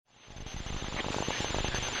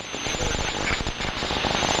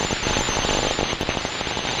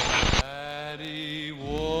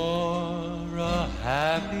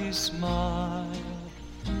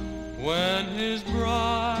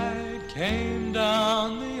came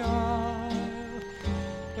down the aisle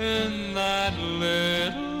in that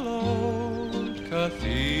little old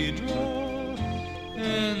cathedral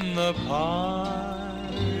in the pine.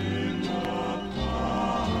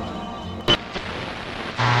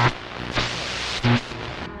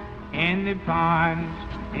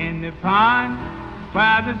 In the pond,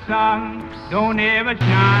 where the sun don't ever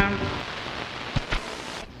shine.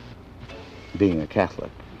 Being a Catholic,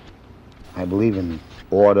 I believe in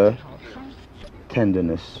order,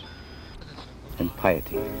 tenderness, and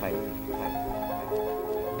piety.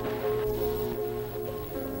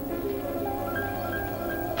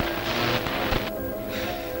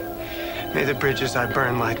 May the bridges I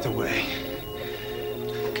burn light the way.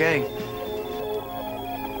 Okay.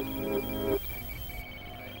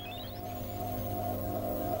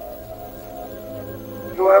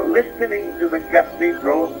 You are listening to the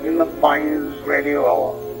Cathedral in the Pines Radio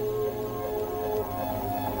Hour.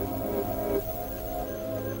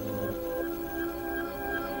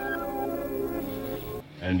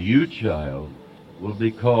 And you, child, will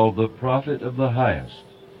be called the prophet of the highest,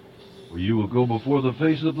 for you will go before the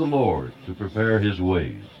face of the Lord to prepare his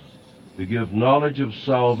ways, to give knowledge of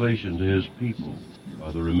salvation to his people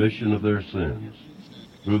by the remission of their sins,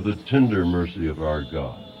 through the tender mercy of our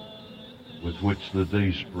God, with which the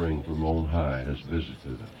day spring from on high has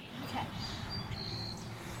visited us. Okay.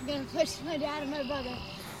 I'm going to push my dad and my brother.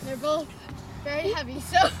 They're both very heavy,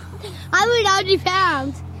 so I weigh 90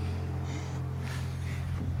 pounds.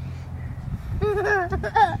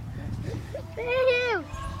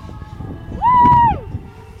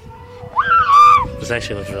 This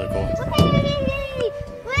actually looks really cool.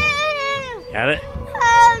 Got it?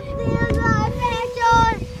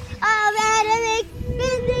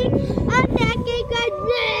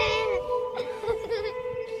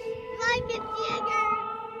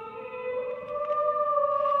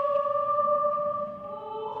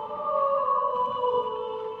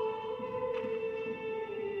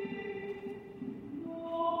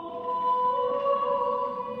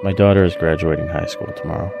 My daughter is graduating high school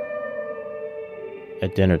tomorrow.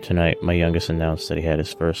 At dinner tonight, my youngest announced that he had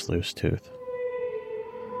his first loose tooth.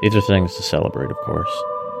 These are things to celebrate, of course.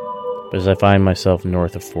 But as I find myself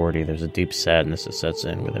north of 40, there's a deep sadness that sets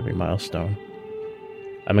in with every milestone.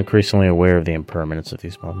 I'm increasingly aware of the impermanence of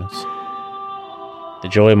these moments. The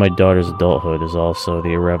joy of my daughter's adulthood is also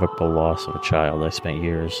the irrevocable loss of a child I spent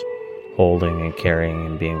years holding and carrying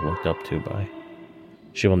and being looked up to by.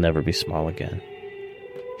 She will never be small again.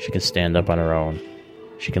 She can stand up on her own.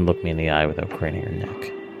 She can look me in the eye without craning her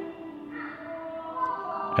neck.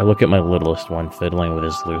 I look at my littlest one fiddling with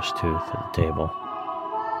his loose tooth at the table.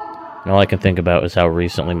 And all I can think about is how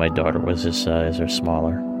recently my daughter was his size or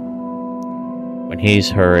smaller. When he's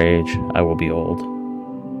her age, I will be old.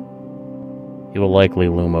 He will likely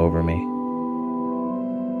loom over me.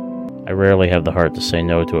 I rarely have the heart to say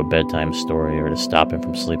no to a bedtime story or to stop him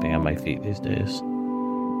from sleeping on my feet these days.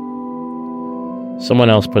 Someone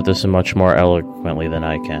else put this in much more eloquently than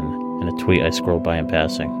I can, in a tweet I scrolled by in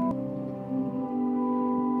passing.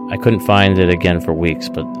 I couldn't find it again for weeks,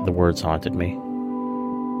 but the words haunted me.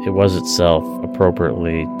 It was itself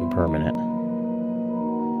appropriately impermanent.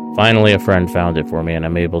 Finally, a friend found it for me, and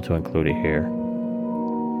I'm able to include it here.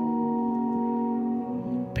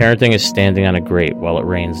 Parenting is standing on a grate while it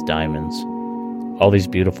rains diamonds. All these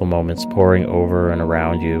beautiful moments pouring over and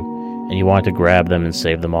around you, and you want to grab them and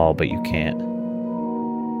save them all, but you can't.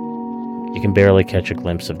 You can barely catch a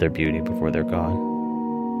glimpse of their beauty before they're gone.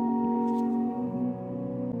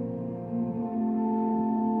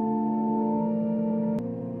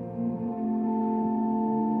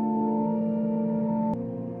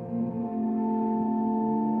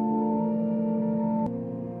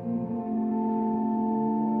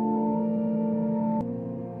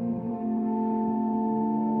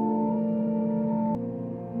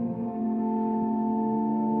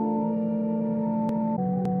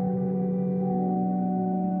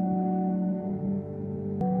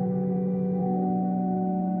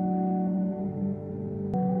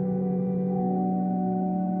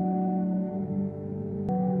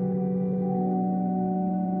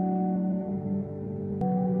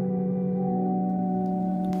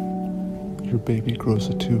 Your baby grows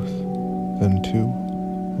a tooth, then 2,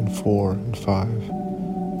 and 4, and 5.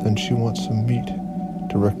 Then she wants some meat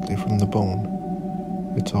directly from the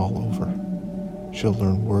bone. It's all over. She'll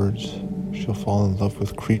learn words. She'll fall in love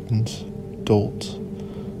with cretins, dolts,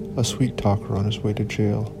 a sweet talker on his way to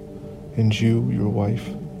jail. And you, your wife,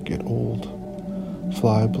 get old.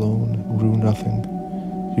 Flyblown, rue nothing.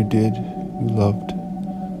 You did, you loved.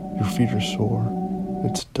 Your feet are sore.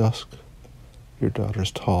 It's dusk. Your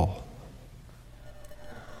daughter's tall.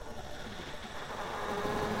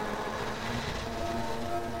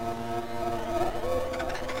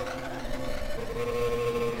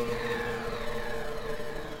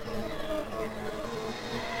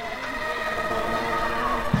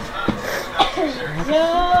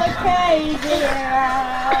 You're crazy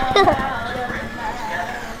out of mind.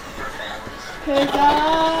 'Cause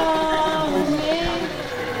all of me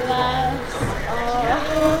loves all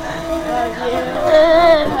of you.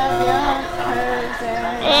 Have your curves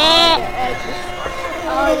and your edges.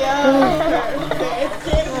 All your perfect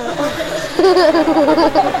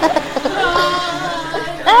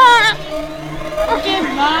give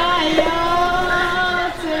my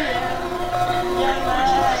all to you.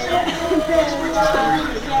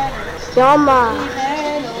 Yama.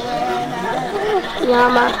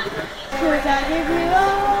 Yama. 'Cause I give you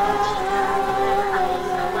all.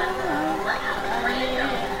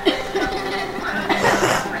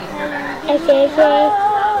 Okay.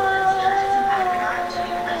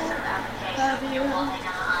 Love you.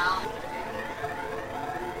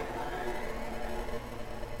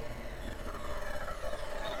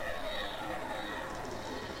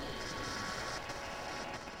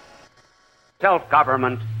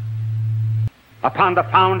 Self-government upon the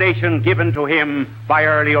foundation given to him by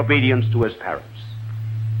early obedience to his parents.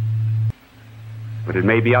 But it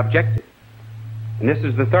may be objected. And this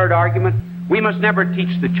is the third argument. We must never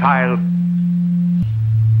teach the child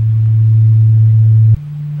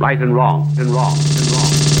right and wrong, and wrong, and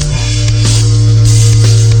wrong.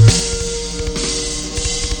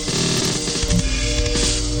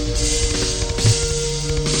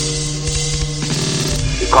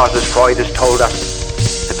 Because as Freud has told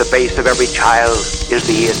us, at the base of every child is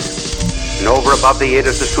the id. And over above the id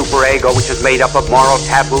is the superego, which is made up of moral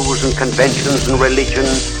taboos and conventions and religion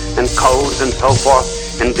and codes and so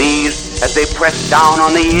forth. And these, as they press down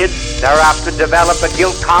on the id, they're apt to develop a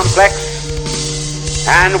guilt complex.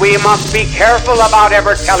 And we must be careful about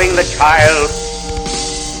ever telling the child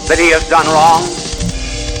that he has done wrong.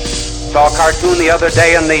 Saw a cartoon the other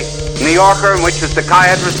day in the New Yorker in which the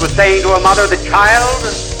psychiatrist was saying to a mother, the child,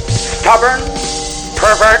 stubborn,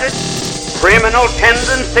 perverted, criminal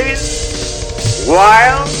tendencies,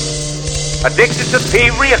 wild, addicted to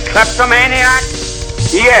thievery, a kleptomaniac?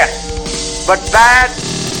 Yes, but bad?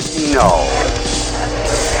 No.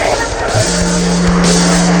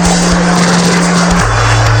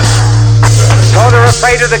 So they're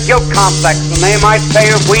afraid of the guilt complex, and they might say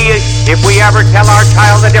if we ever tell our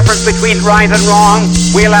child the difference between right and wrong,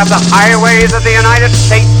 we'll have the highways of the United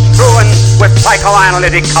States strewn with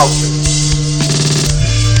psychoanalytic culture.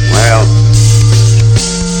 Well,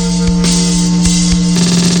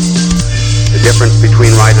 the difference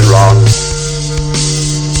between right and wrong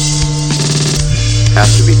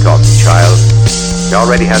has to be taught the child. He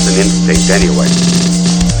already has an instinct anyway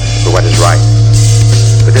for what is right.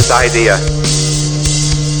 But this idea,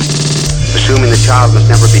 assuming the child must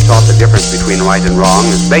never be taught the difference between right and wrong,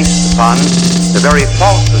 is based upon the very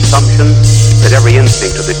false assumption that every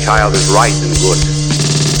instinct of the child is right and good.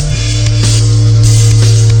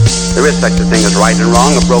 There is such a thing as right and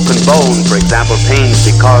wrong. A broken bone, for example, pains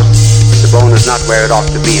because the bone is not where it ought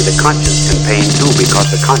to be. The conscience can pain too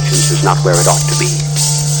because the conscience is not where it ought to be.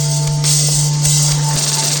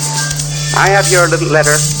 I have here a little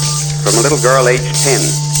letter from a little girl aged 10.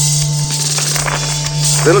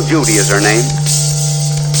 Little Judy is her name.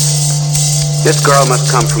 This girl must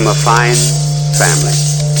come from a fine family.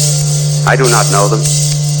 I do not know them.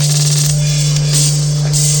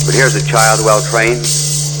 But here's a child well trained.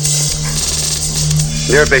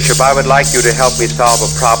 Dear Bishop, I would like you to help me solve a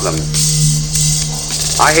problem.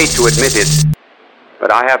 I hate to admit it,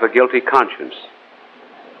 but I have a guilty conscience.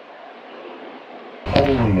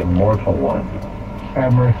 Holy immortal one,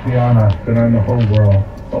 Have mercy on us and on the whole world.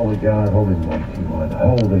 holy God, holy mighty one,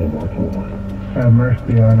 holy immortal one. Have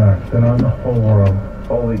mercy on us and on the whole world.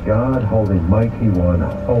 Holy God, holy mighty one,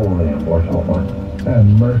 holy immortal one. Have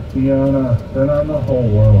mercy on us and on the whole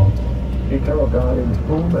world. Eternal God, in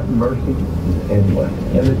whom mercy is endless,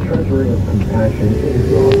 and the treasury of compassion is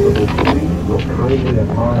inexhaustible, please look kindly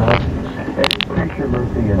upon us and increase your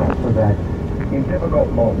mercy in us, so that in difficult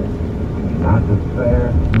moments we do not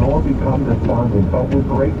despair nor become despondent, but with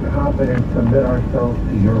great confidence submit ourselves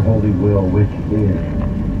to your holy will, which is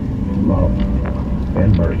love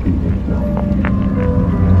and mercy itself.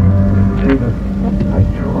 Jesus, I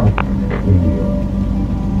trust in you.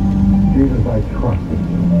 Jesus, I trust in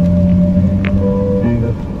you.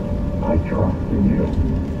 Jesus, I trust in you.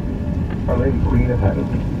 Our Lady Queen of Heaven,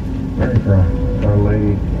 Pray for us. Our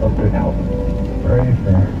Lady of Good Health, Pray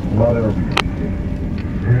for us. Mother of Mercy,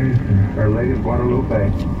 Pray for us. Our Lady of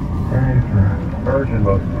Guadalupe, Pray for us. Virgin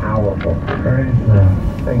most powerful, Pray for us.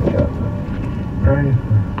 Saint Joseph, Pray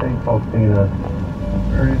for us. Saint Faustina,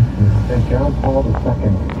 Pray for us. Saint John Paul II,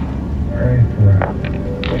 Pray for us.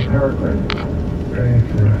 Saint Peregrine, Pray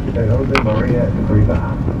for us. Saint Jose Maria Escrivá,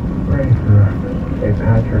 Pray for us. Hey,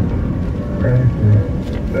 Patrick. Pray for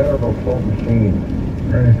venerable soul machine.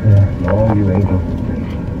 Pray for all you angels.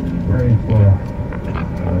 Pray for the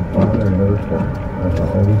Father and the Son and the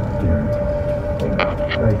Holy Spirit.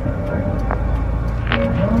 Thank you.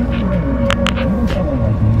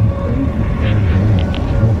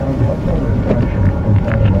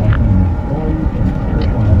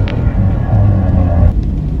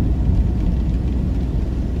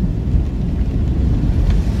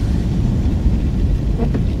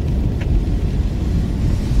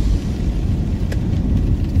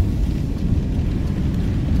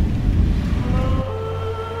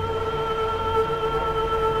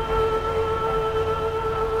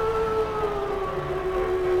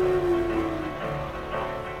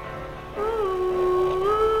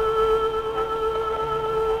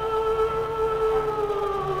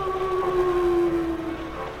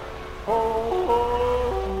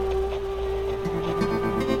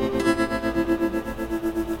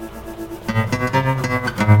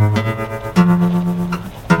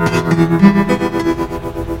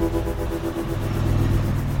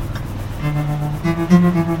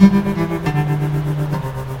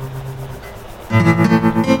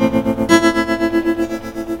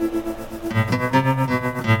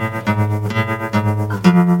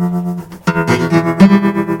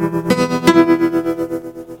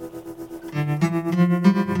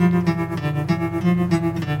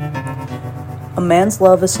 A man's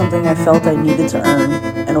love is something I felt I needed to earn,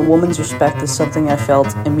 and a woman's respect is something I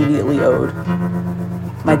felt immediately owed.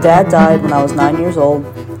 My dad died when I was 9 years old.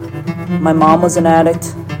 My mom was an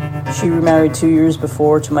addict. She remarried 2 years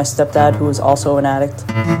before to my stepdad, who was also an addict.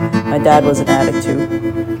 My dad was an addict too.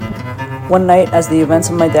 One night, as the events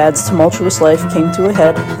of my dad's tumultuous life came to a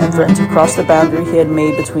head and threatened to cross the boundary he had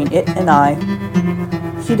made between it and I,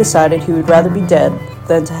 he decided he would rather be dead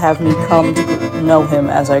than to have me come to know him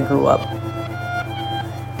as I grew up.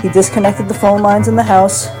 He disconnected the phone lines in the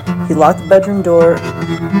house, he locked the bedroom door,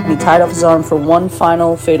 and he tied off his arm for one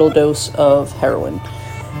final fatal dose of heroin.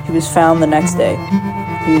 He was found the next day.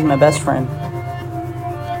 He was my best friend.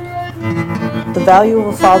 The value of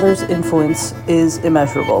a father's influence is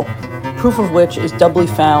immeasurable, proof of which is doubly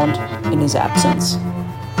found in his absence.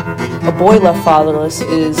 A boy left fatherless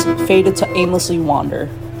is fated to aimlessly wander,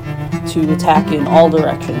 to attack in all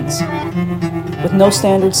directions. With no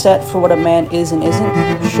standard set for what a man is and isn't,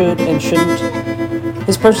 should and shouldn't,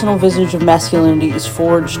 his personal visage of masculinity is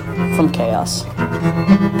forged from chaos.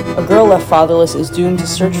 A girl left fatherless is doomed to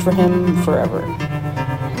search for him forever.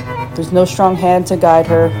 There's no strong hand to guide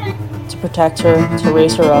her, to protect her, to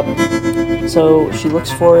raise her up, so she looks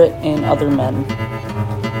for it in other men.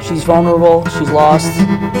 She's vulnerable, she's lost,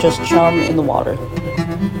 just chum in the water.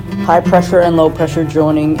 High pressure and low pressure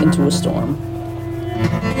joining into a storm.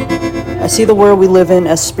 I see the world we live in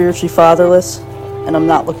as spiritually fatherless, and I'm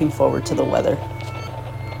not looking forward to the weather.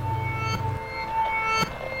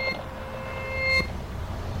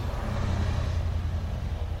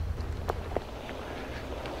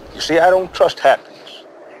 You see, I don't trust happiness.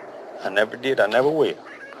 I never did, I never will.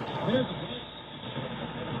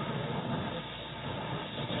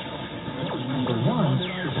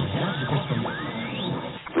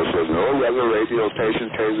 Weather radio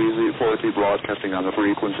station KVZ40 broadcasting on the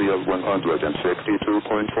frequency of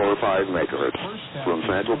 162.45 megahertz from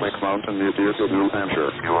Sandalwood Mountain, New Deerfield, New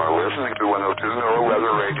Hampshire. You are listening to 102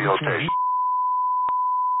 Weather radio station.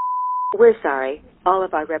 We're sorry. All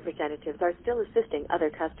of our representatives are still assisting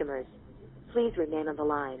other customers. Please remain on the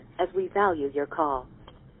line as we value your call.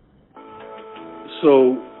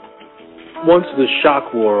 So, once the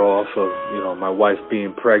shock wore off of, my wife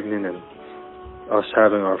being pregnant and us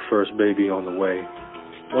having our first baby on the way,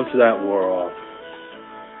 once that wore off,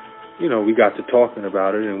 we got to talking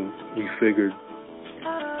about it, and we figured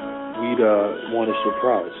we'd want a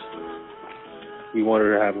surprise. We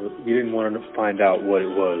didn't want to find out what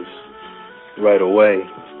it was right away.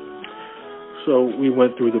 So we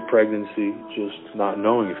went through the pregnancy just not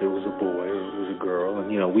knowing if it was a boy or it was a girl.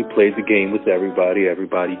 And, we played the game with everybody.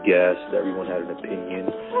 Everybody guessed. Everyone had an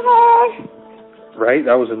opinion. Right?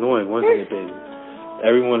 That was annoying, wasn't it, baby?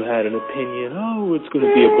 Everyone had an opinion. Oh, it's going to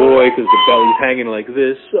be a boy because the belly's hanging like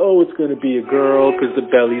this. Oh, it's going to be a girl because the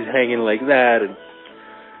belly's hanging like that. And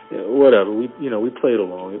whatever. We played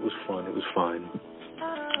along. It was fun. It was fine.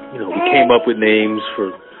 We came up with names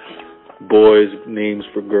for boys, names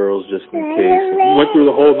for girls, just in case. And we went through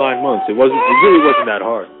the whole 9 months. It really wasn't that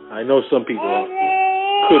hard. I know some people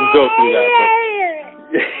couldn't go through that, but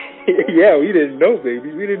yeah, we didn't know, baby.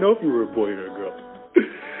 We didn't know if you were a boy or a girl.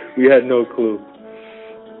 We had no clue.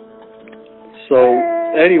 So,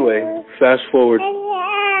 anyway, fast forward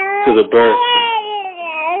to the birth.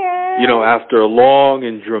 after a long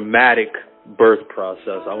and dramatic birth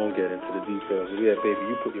process, I won't get into the details. Yeah, baby,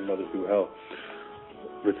 you put your mother through hell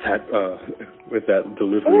with that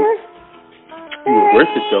delivery. You were worth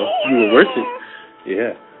it, though. You were worth it.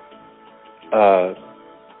 Yeah.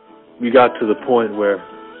 We got to the point where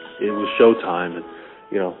it was showtime, and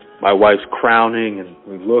my wife's crowning, and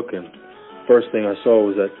we look, and first thing I saw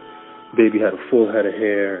was that baby had a full head of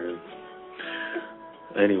hair. And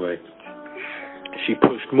anyway, she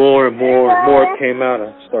pushed more and more and more came out.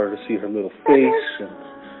 I started to see her little face, and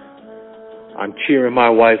I'm cheering my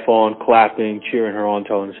wife on, clapping, cheering her on,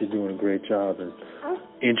 telling her she's doing a great job. And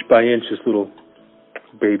inch by inch, this little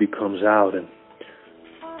baby comes out, and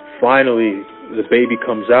finally the baby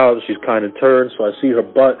comes out. She's kind of turned, so I see her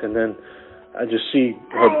butt, and then I just see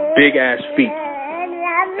her big ass feet.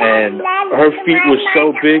 And her feet were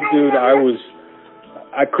so big, dude,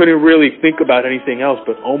 I couldn't really think about anything else,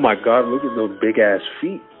 but oh my God, look at those big ass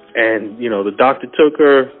feet. And, the doctor took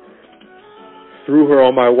her, threw her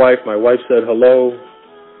on my wife. My wife said hello,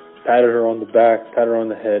 patted her on the back, patted her on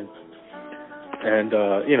the head. And,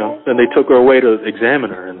 then they took her away to examine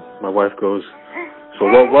her. And my wife goes, so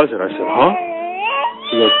what was it? I said, huh?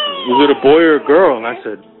 She goes, was it a boy or a girl? And I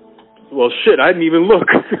said, well, shit, I didn't even look.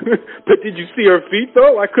 But did you see her feet,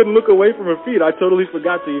 though? I couldn't look away from her feet. I totally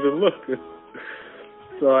forgot to even look.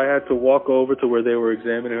 So I had to walk over to where they were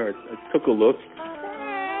examining her. I took a look.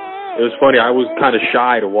 It was funny. I was kind of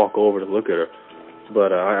shy to walk over to look at her.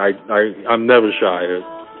 But I'm never shy.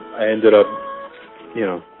 I ended up,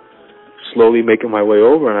 slowly making my way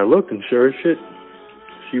over, and I looked, and sure as shit,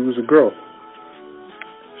 she was a girl.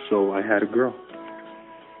 So I had a girl.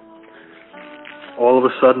 All of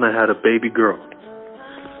a sudden, I had a baby girl.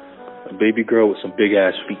 A baby girl with some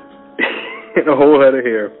big-ass feet. And a whole head of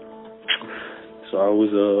hair. So I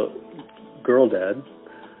was a girl dad.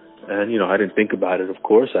 And, I didn't think about it, of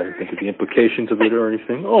course. I didn't think of the implications of it or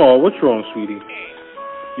anything. Oh, what's wrong, sweetie?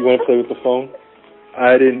 You want to play with the phone?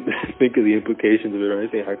 I didn't think of the implications of it or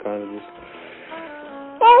anything. I kind of just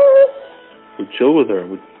would chill with her,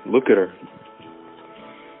 would look at her.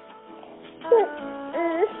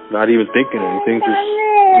 Not even thinking anything, just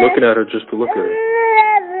looking at her just to look at her.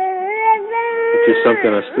 It's just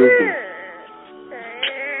something I still do.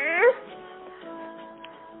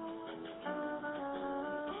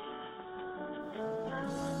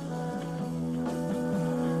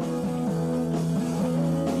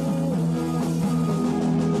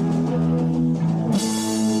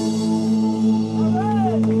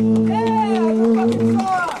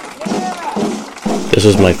 This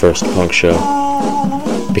was my first punk show.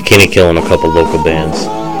 Bikini Kill and a couple local bands.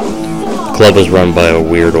 The club was run by a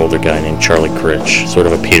weird older guy named Charlie Critch, sort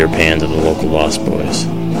of a Peter Pan to the local Lost Boys.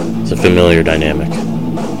 It's a familiar dynamic.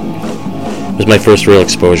 It was my first real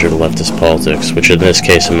exposure to leftist politics, which in this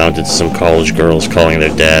case amounted to some college girls calling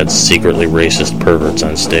their dads secretly racist perverts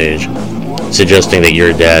on stage, suggesting that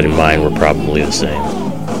your dad and mine were probably the same.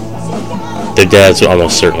 Their dads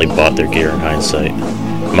almost certainly bought their gear in hindsight.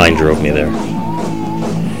 Mine drove me there.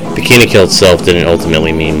 Bikini Kill itself didn't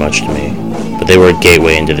ultimately mean much to me, but they were a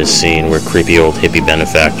gateway into this scene where creepy old hippie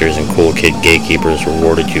benefactors and cool kid gatekeepers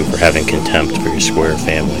rewarded you for having contempt for your square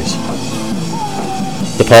families.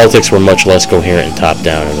 The politics were much less coherent and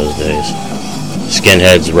top-down in those days.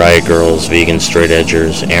 Skinheads, riot girls, vegan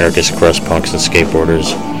straight-edgers, anarchist crust punks, and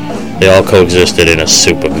skateboarders, they all coexisted in a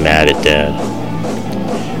soup of mad at dad.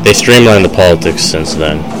 They streamlined the politics since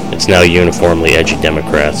then. It's now uniformly edgy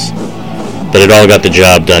Democrats. But it all got the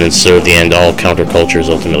job done and served the end all countercultures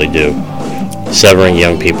ultimately do, severing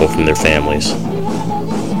young people from their families.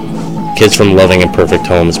 Kids from loving and perfect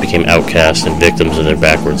homes became outcasts and victims of their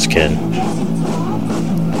backwards kin.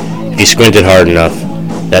 If you squinted hard enough,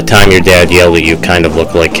 that time your dad yelled at you kind of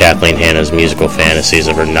looked like Kathleen Hanna's musical fantasies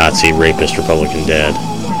of her Nazi rapist Republican dad.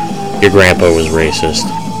 Your grandpa was racist.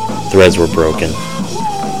 Threads were broken.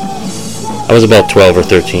 I was about 12 or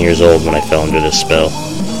 13 years old when I fell under this spell.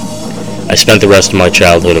 I spent the rest of my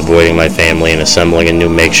childhood avoiding my family and assembling a new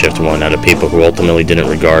makeshift one out of people who ultimately didn't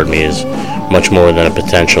regard me as much more than a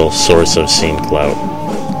potential source of seen clout.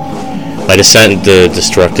 My descent into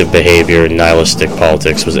destructive behavior and nihilistic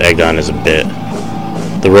politics was egged on as a bit.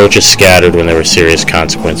 The roaches scattered when there were serious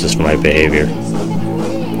consequences for my behavior.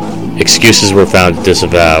 Excuses were found to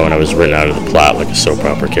disavow, and I was written out of the plot like a soap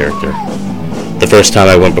opera character. The first time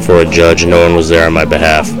I went before a judge, no one was there on my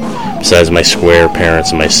behalf, besides my square parents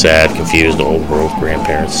and my sad, confused old world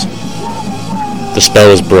grandparents. The spell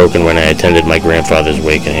was broken when I attended my grandfather's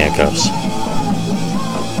wake in handcuffs.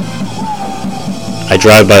 I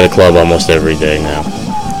drive by the club almost every day now.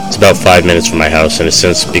 It's about 5 minutes from my house and has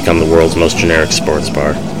since become the world's most generic sports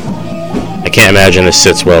bar. I can't imagine this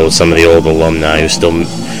sits well with some of the old alumni who still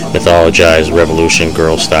mythologize Revolution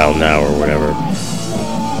girl style now or whatever.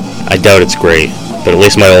 I doubt it's great, but at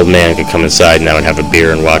least my old man could come inside now and have a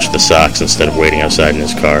beer and watch the Sox instead of waiting outside in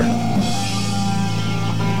his car.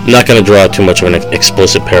 I'm not going to draw too much of an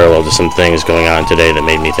explicit parallel to some things going on today that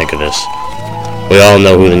made me think of this. We all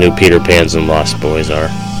know who the new Peter Pans and Lost Boys are.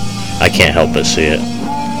 I can't help but see it.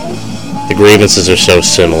 The grievances are so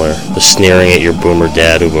similar, the sneering at your boomer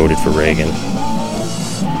dad who voted for Reagan.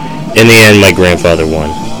 In the end, my grandfather won.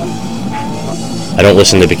 I don't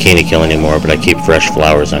listen to Bikini Kill anymore, but I keep fresh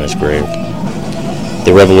flowers on his grave.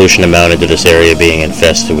 The revolution amounted to this area being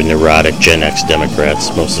infested with neurotic Gen X Democrats,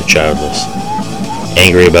 mostly childless,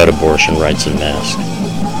 angry about abortion rights and masks.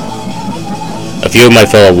 A few of my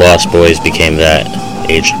fellow Lost Boys became that,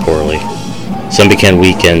 aged poorly. Some became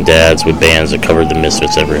weekend dads with bands that covered the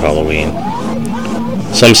Misfits every Halloween.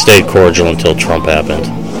 Some stayed cordial until Trump happened,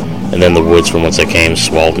 and then the woods from whence I came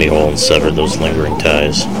swallowed me whole and severed those lingering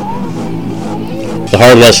ties. The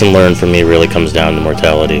hard lesson learned from me really comes down to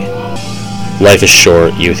mortality. Life is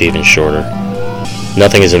short, youth even shorter.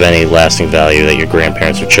 Nothing is of any lasting value that your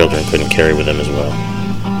grandparents or children couldn't carry with them as well.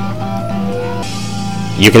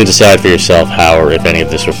 You can decide for yourself how or if any of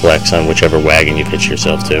this reflects on whichever wagon you hitch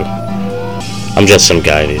yourself to. I'm just some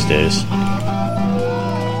guy these days.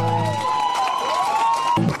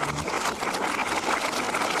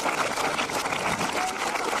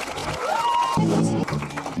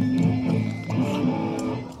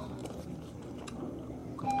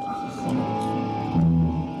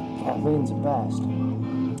 Kathleen's the best.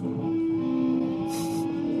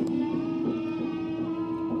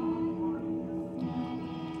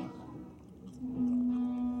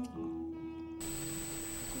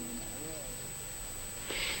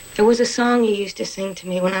 There was a song you used to sing to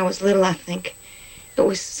me when I was little, I think. It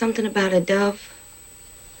was something about a dove.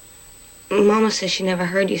 Mama says she never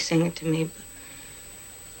heard you sing it to me, but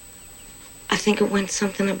I think it went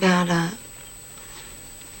something about,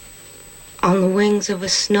 on the wings of a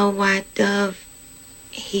snow-white dove,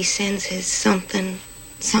 he sends his something,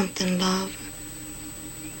 something love.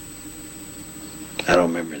 I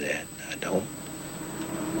don't remember that. I don't.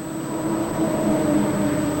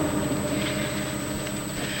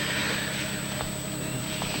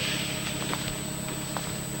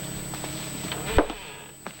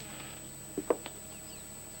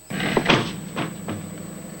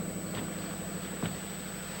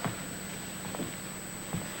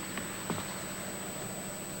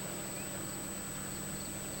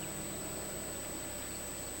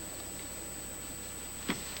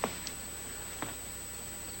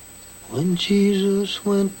 When Jesus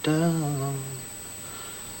went down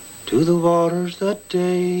to the waters that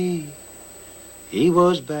day, he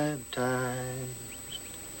was baptized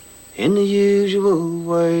in the usual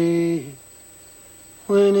way.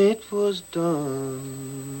 When it was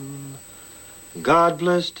done, God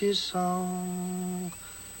blessed his song.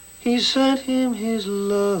 He sent him his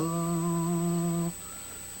love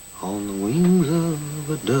on the wings of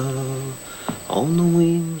a dove, on the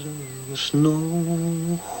wings of a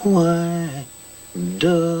snow-white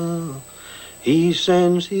dove. He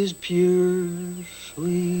sends his pure,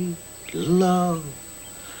 sweet love,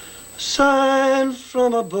 a sign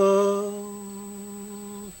from above,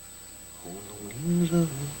 on the wings of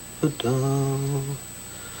a dove,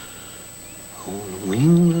 on the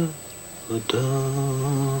wings of a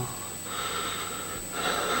dove.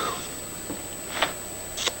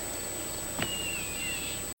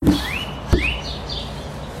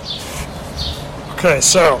 Okay,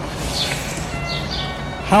 so,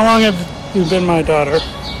 how long have you been my daughter?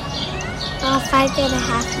 5.5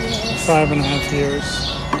 years. 5.5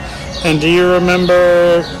 years. And do you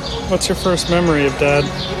remember, what's your first memory of Dad?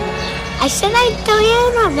 I said I don't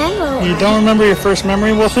even remember one. You don't remember your first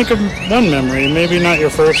memory? Well, think of one memory. Maybe not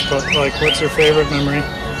your first, but like, what's your favorite memory?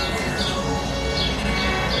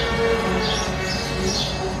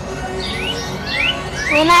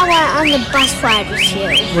 When I went on the bus ride with you.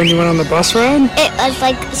 When you went on the bus ride? It was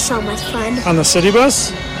like so much fun. On the city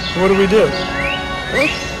bus? What did we do?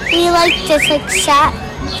 We like just like sat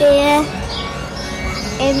there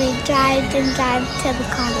and we drive to the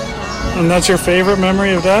carnival. And that's your favorite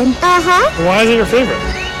memory of Dad? Uh-huh. Why is it your favorite?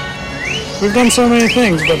 We've done so many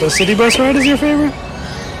things, but the city bus ride is your favorite?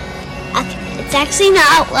 It's actually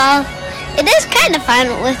not, well, it is kind of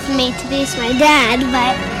fun with me to be my dad,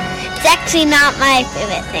 but it's actually not my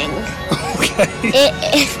favorite thing.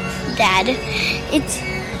 Okay. Dad, it's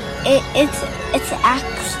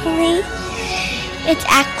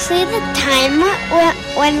actually the time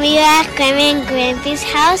when we were at Grammy and Grampy's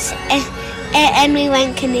house and we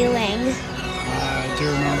went canoeing. I do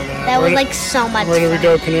remember that. That was like so much Where did we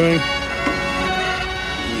go canoeing?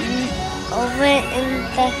 Over in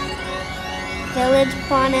the village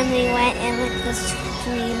pond, and we went in like the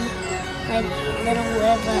stream, like little river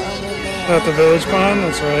over there. At the village pond?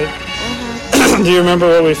 That's right. Uh-huh. Do you remember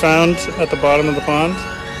what we found at the bottom of the pond?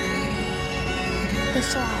 The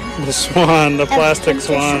swan. The swan, the plastic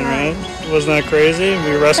swan, right? Wasn't that crazy?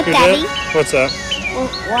 We rescued it. What's that?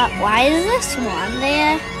 Well, why is the swan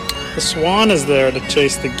there? The swan is there to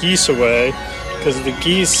chase the geese away, because the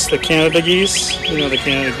geese, the Canada geese, you know the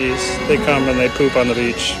Canada geese, they come and they poop on the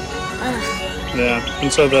beach. Ugh. Yeah, and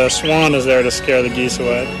so the swan is there to scare the geese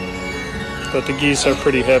away. But the geese are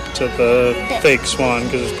pretty hip to the fake swan,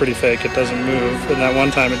 because it's pretty fake, it doesn't move. And that one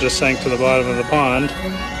time it just sank to the bottom of the pond,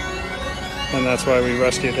 and that's why we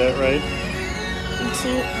rescued it, right? So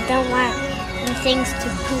you don't want the things to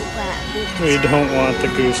poop on the beach. We don't want the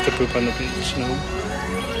goose to poop on the beach, no.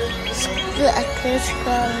 There's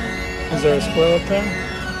squirrel. Is there a squirrel up there?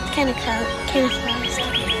 It's kind of fast.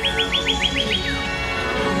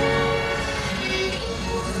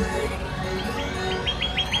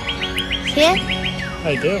 Here?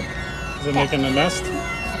 I do. Is it making a nest?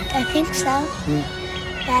 I think so.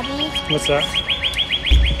 Daddy? What's that?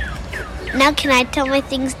 Now can I tell my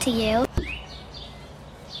things to you?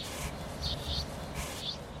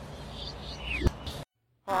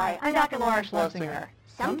 Hi, I'm Dr. Laura Schlesinger.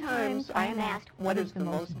 Sometimes I am asked what is the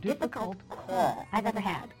most difficult call I've ever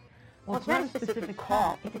had. Well, it's not a specific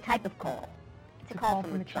call, it's a type of call. It's a call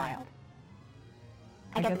from a child.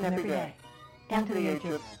 I get them every day, down to the age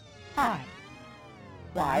of 5.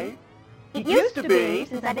 Why? It used to be,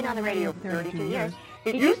 since I've been on the radio for 32 years,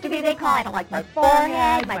 it used to be they call, I don't like my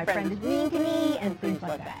forehead, my friend is mean to me, and things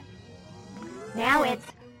like that. Now it's,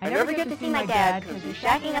 I never get to see my dad because he's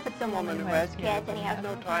shacking up at some woman who has kids and he has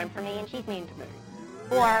no time for me and she's mean to me.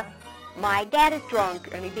 Or, my dad is drunk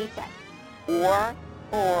and he beats us. Or,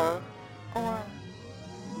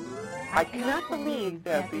 I cannot believe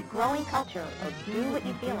that the growing culture of do what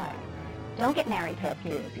you feel like. Don't get married, have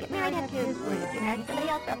kids. Get married, have kids, please. Get married to somebody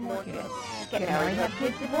else, have more kids. Get married, have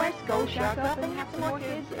kids, divorce, go shack up and have some more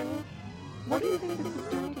kids. And what do you think this is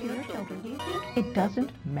doing to your children? Do you think it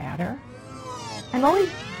doesn't matter? I'm always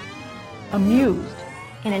amused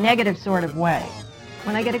in a negative sort of way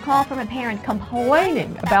when I get a call from a parent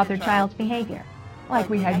complaining about their child's behavior, like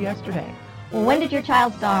we had yesterday. Well, when did your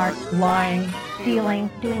child start lying, stealing,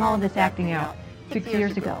 doing all of this acting out? 6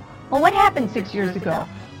 years ago. Well, what happened 6 years ago?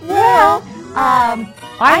 Well,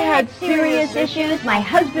 I had serious issues. My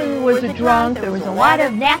husband was a drunk. There was a lot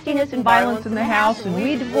of nastiness and violence in the house, and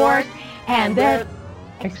we divorced. And then,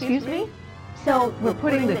 excuse me? So we're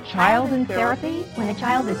putting the child in therapy when the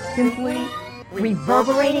child is simply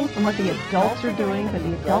reverberating from what the adults are doing, but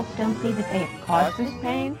the adults don't see that they have caused this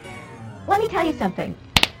pain? Let me tell you something.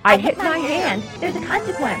 I hit my hand. There's a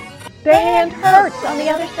consequence. The hand hurts on the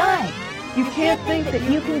other side. You can't think that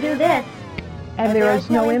you can do this and there is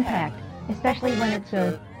no impact, especially when it's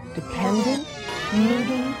a dependent,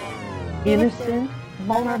 needy, innocent,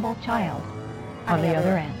 vulnerable child on the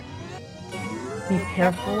other end. Be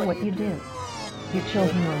careful what you do. Your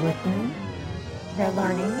children are listening, they're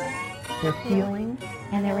learning, they're feeling,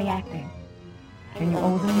 and they're reacting. And you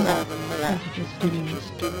owe them more than to just do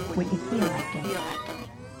what you feel like doing.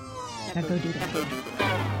 Now go do that.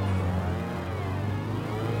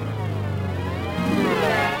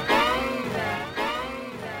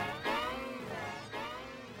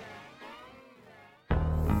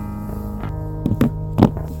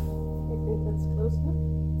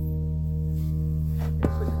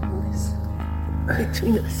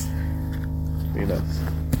 Between us. Between us.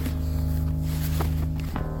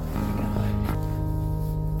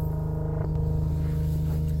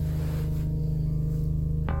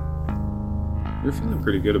 You're feeling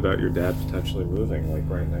pretty good about your dad potentially moving, like,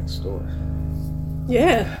 right next door.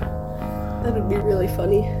 Yeah. That would be really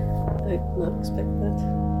funny. I did not expect that.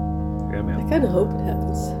 Yeah, man. I kind of hope it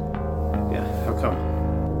happens. Yeah, how come?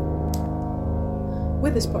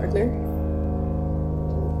 With his partner.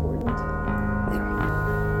 Important.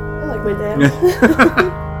 I like my dad.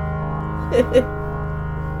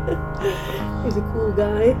 He's a cool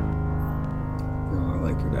guy. Oh, I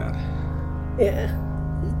like your dad. Yeah.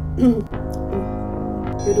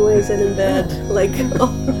 Good ways and in bad, like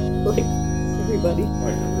everybody.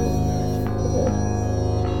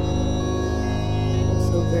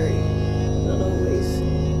 Also very, not always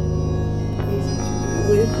easy to deal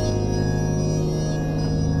with.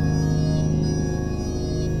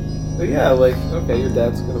 But yeah, like, okay, your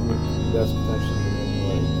dad's gonna move. Your dad's potentially moving,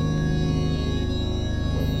 like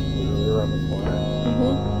literally around the corner.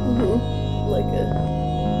 Like a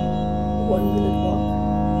 1-minute walk.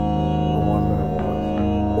 1 minute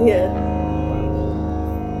walk. Yeah.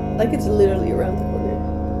 Like it's literally around the corner.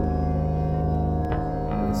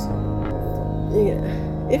 Yeah.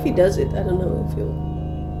 If he does it, I don't know if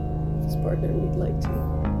his partner would like to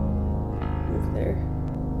move there.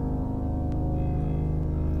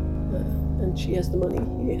 And she has the money.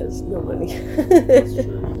 He has no money. That's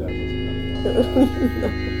true. Your dad doesn't have money. No.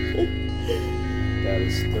 That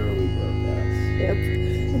is thoroughly broke ass. Yep.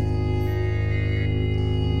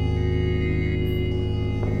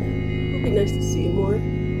 It would be nice to see him more.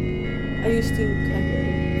 I used to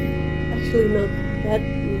actually not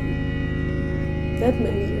that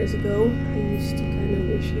many years ago, I used to kind of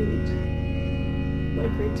wish he would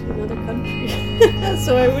migrate to another country. So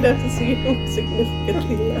I would have to see him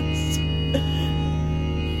significantly less.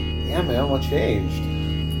 Yeah, man, what changed?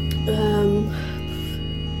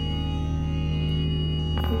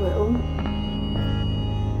 Well,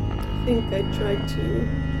 I think I tried to,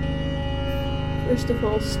 first of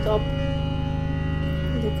all, stop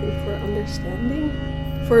looking for understanding,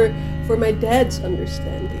 for my dad's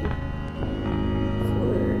understanding,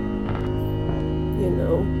 for,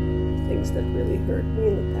 things that really hurt me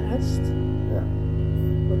in the past,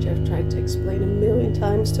 which I've tried to explain a million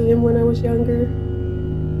times to him when I was younger,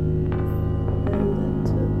 and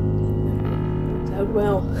that never worked out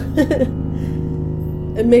well.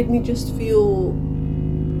 It made me just feel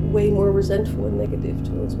way more resentful and negative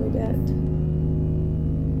towards my dad.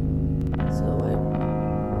 So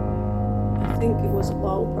I think it was a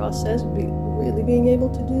long process, really being able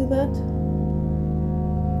to do that.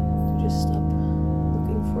 To just stop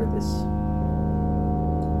looking for this,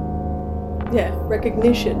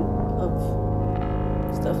 recognition of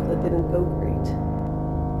stuff that didn't go great.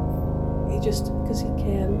 Because he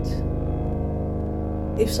can't.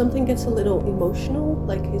 If something gets a little emotional,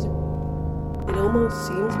 like it almost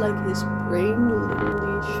seems like his brain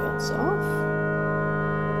literally shuts off.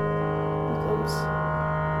 Becomes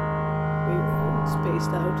weird,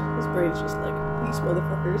 spaced out. His brain's just like, these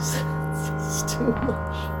motherfuckers. It's too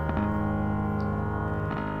much.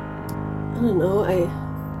 I don't know,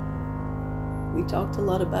 we talked a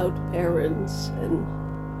lot about parents and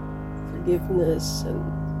forgiveness and,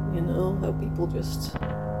 how people just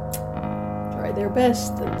try their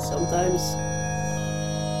best, and sometimes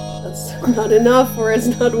that's not enough or it's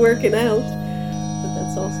not working out, but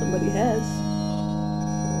that's all somebody has.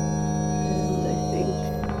 And I think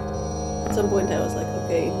at some point I was like,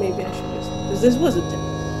 okay, maybe I should just, because this was a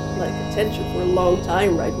tension for a long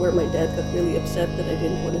time, right, where my dad got really upset that I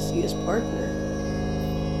didn't want to see his partner.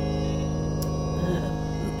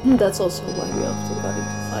 That's also why we often got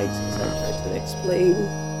into fights, because I tried to explain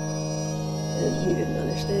and he didn't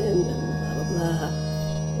understand, and blah blah blah.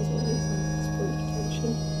 It was always like this point of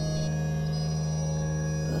tension.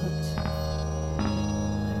 But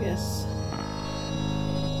I guess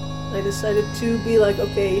I decided to be like,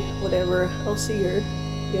 okay, whatever, I'll see her,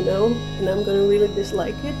 and I'm gonna really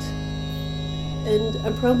dislike it. And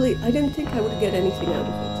I didn't think I would get anything out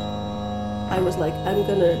of it. I was like, I'm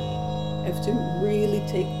gonna have to really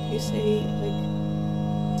take the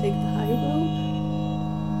high road.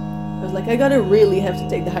 I was like, I gotta really have to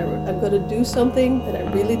take the high road. I'm gonna do something that I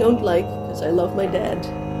really don't like because I love my dad,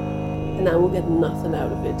 and I will get nothing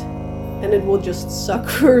out of it. And it will just suck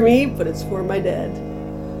for me, but it's for my dad.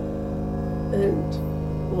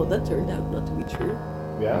 And, well, that turned out not to be true.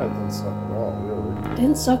 Yeah, it didn't suck at all, really. It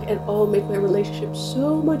didn't suck at all. It made my relationship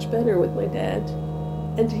so much better with my dad.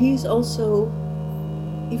 And he's also,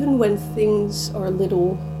 even when things are a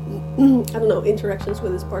little, interactions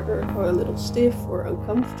with his partner are a little stiff or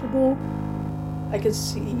uncomfortable, I can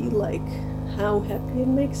see, how happy it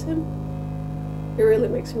makes him. It really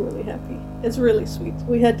makes him really happy. It's really sweet.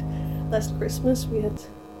 Last Christmas, we had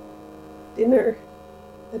dinner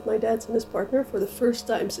at my dad's and his partner for the first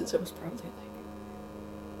time since I was probably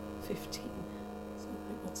 15. So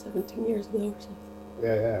 17 years ago or something.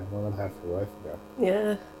 Yeah, more than half your life ago.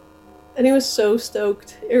 Yeah. And he was so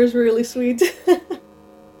stoked. It was really sweet.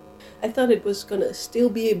 I thought it was gonna still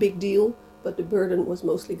be a big deal, but the burden was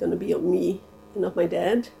mostly gonna be on me and not my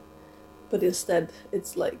dad. But instead,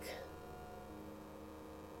 it's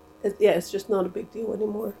it's just not a big deal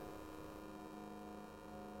anymore.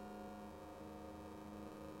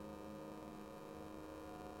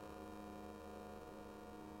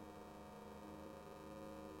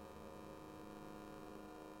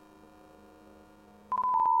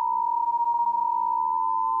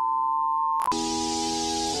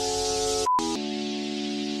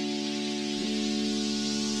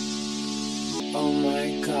 Oh my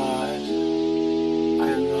God,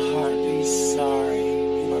 I'm heartily sorry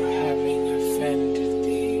for having offended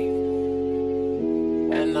thee,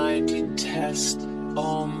 and I detest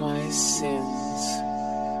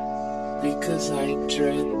because I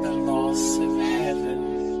dread the loss of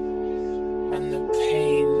heaven and the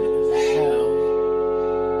pain of hell,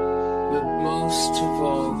 but most of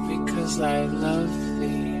all because I love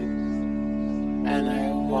thee, and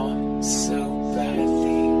I want so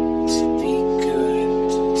badly to be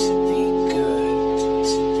good, to be good,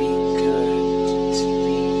 to be good, to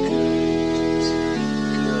be good, to be good.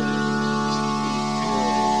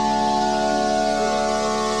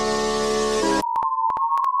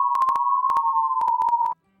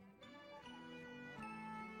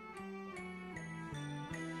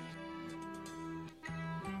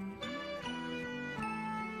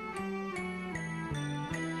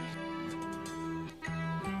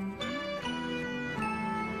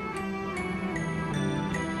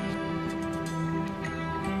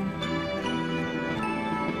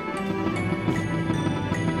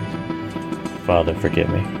 Father, forgive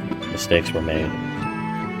me. Mistakes were made.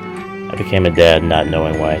 I became a dad not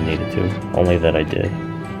knowing why I needed to, only that I did.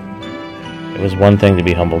 It was one thing to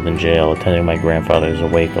be humbled in jail, attending my grandfather's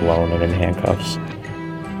wake alone and in handcuffs.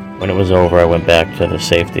 When it was over, I went back to the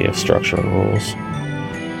safety of structure and rules.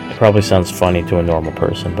 It probably sounds funny to a normal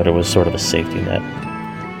person, but it was sort of a safety net.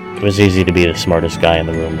 It was easy to be the smartest guy in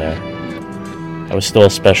the room there. I was still a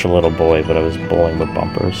special little boy, but I was bowling with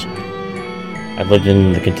bumpers. I lived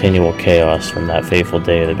in the continual chaos from that fateful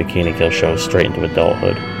day of the Bikini Kill show straight into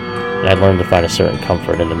adulthood, and I learned to find a certain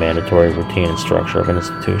comfort in the mandatory routine and structure of an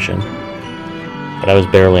institution. But I was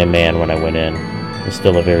barely a man when I went in, and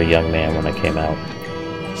still a very young man when I came out.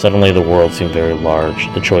 Suddenly the world seemed very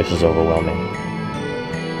large, the choices overwhelming.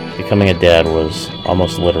 Becoming a dad was,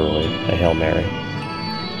 almost literally, a Hail Mary.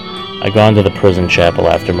 I'd gone to the prison chapel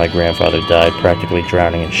after my grandfather died, practically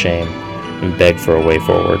drowning in shame, and begged for a way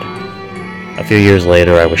forward. A few years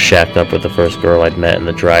later, I was shacked up with the first girl I'd met in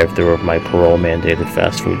the drive-thru of my parole-mandated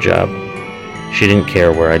fast food job. She didn't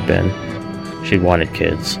care where I'd been. She wanted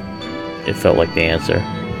kids. It felt like the answer.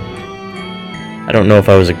 I don't know if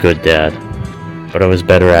I was a good dad, but I was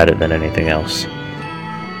better at it than anything else.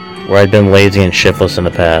 Where I'd been lazy and shiftless in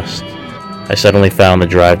the past, I suddenly found the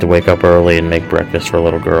drive to wake up early and make breakfast for a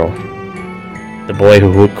little girl. The boy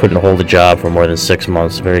who couldn't hold a job for more than 6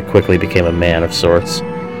 months very quickly became a man of sorts,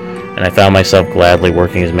 and I found myself gladly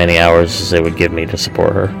working as many hours as they would give me to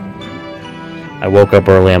support her. I woke up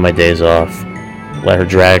early on my days off, let her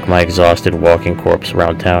drag my exhausted walking corpse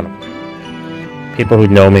around town. People who'd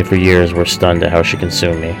known me for years were stunned at how she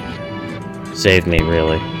consumed me. Saved me,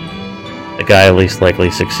 really. The guy least likely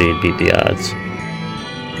to succeed beat the odds.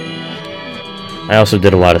 I also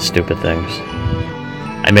did a lot of stupid things.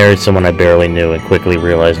 I married someone I barely knew and quickly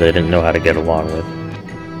realized I didn't know how to get along with.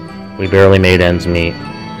 We barely made ends meet,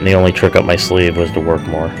 and the only trick up my sleeve was to work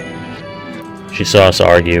more. She saw us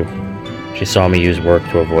argue. She saw me use work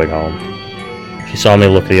to avoid home. She saw me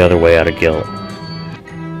look the other way out of guilt.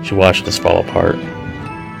 She watched us fall apart.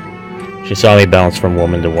 She saw me bounce from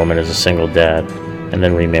woman to woman as a single dad, and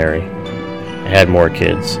then remarry. I had more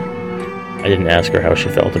kids. I didn't ask her how she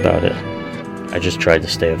felt about it. I just tried to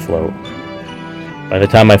stay afloat. By the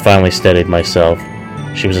time I finally steadied myself,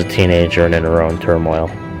 she was a teenager and in her own turmoil.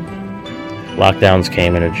 Lockdowns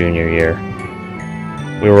came in her junior year.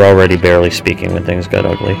 We were already barely speaking when things got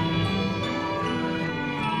ugly.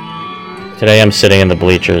 Today I'm sitting in the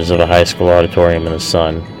bleachers of a high school auditorium in the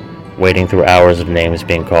sun, waiting through hours of names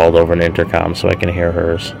being called over an intercom so I can hear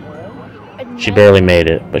hers. She barely made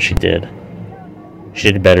it, but she did.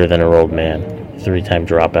 She did better than her old man, 3-time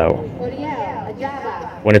dropout.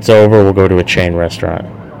 When it's over, we'll go to a chain restaurant.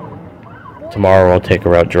 Tomorrow I'll take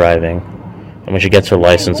her out driving, and when she gets her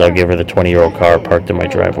license, I'll give her the 20-year-old car parked in my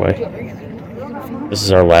driveway. This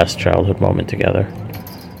is our last childhood moment together.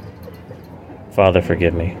 Father,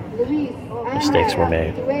 forgive me. Mistakes were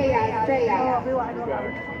made.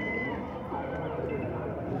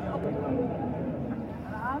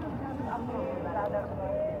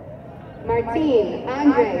 Martin,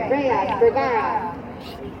 Andre, Reyes, Vergara.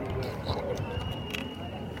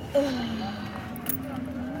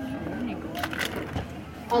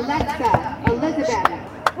 Alexa,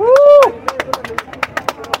 Elizabeth. Woo!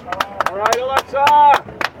 All right, Alexa.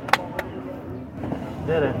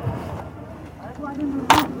 Did it.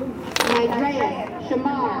 Andrea,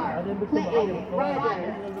 Shamar, Clinton,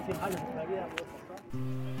 Rogers.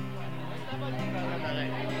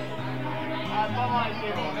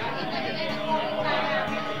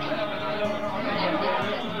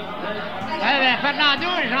 Fernando,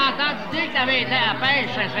 j'ai entendu dire que t'avais été à la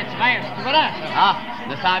pêche cet hiver, c'est vrai? Ah,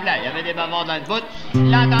 me semblait, il y avait des bavons dans le bout. Il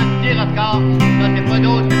l'a entendu dire encore, ça c'est pas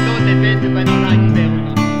d'autre, c'est d'autres épines, c'est pas d'autre en hiver.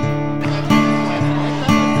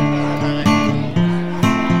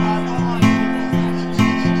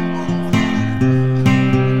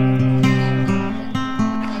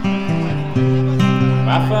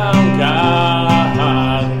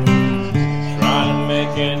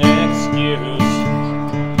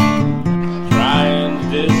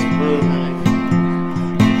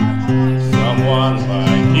 one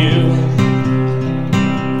like you,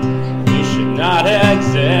 who should not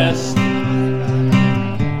exist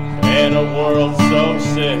in a world so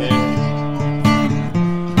sick.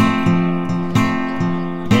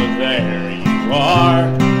 But there you are.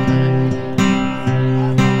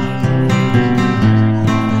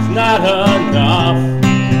 It's not enough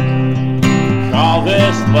to call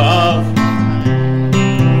this love.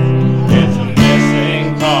 It's a missing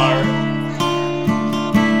part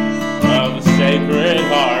of a sacred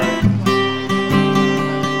heart.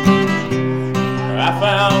 I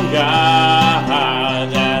found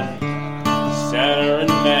God at the center in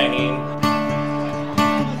Maine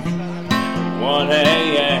at 1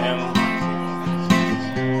 a.m.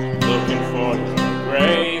 looking for your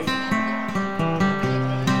grave.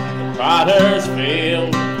 The Potter's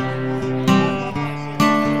Field,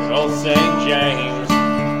 Old St. James,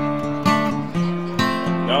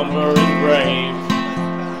 number engraved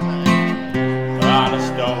on a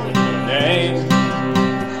stone with your name.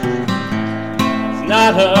 It's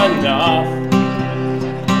not enough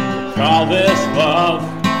to call this love.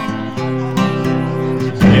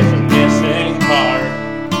 It's a missing part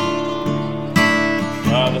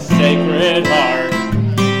of a sacred heart.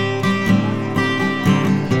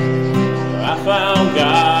 I found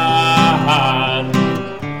God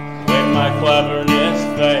when my cleverness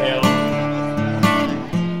failed.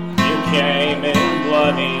 You came in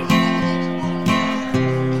bloody,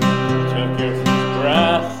 took your first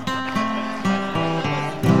breath.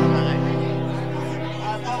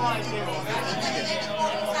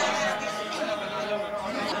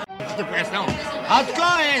 En tout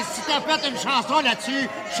cas, si t'as fait une chanson là-dessus,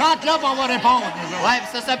 chante-la pour on va répondre. Ouais,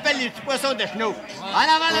 pis ça s'appelle Les petits poissons de Chenot. En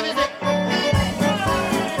avant la musique!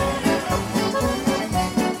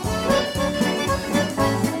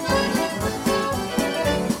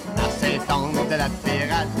 De la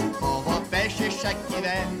pirate, on va pêcher chaque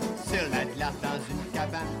hiver sur la glace dans une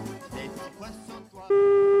cabane. Les petits poissons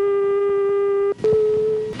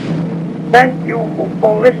Thank you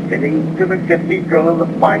for listening to the Cathedral of the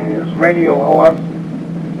Finest Radio Hour,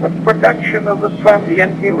 the production of the Swampy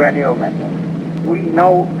Radio Network. We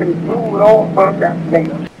now conclude all further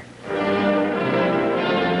things.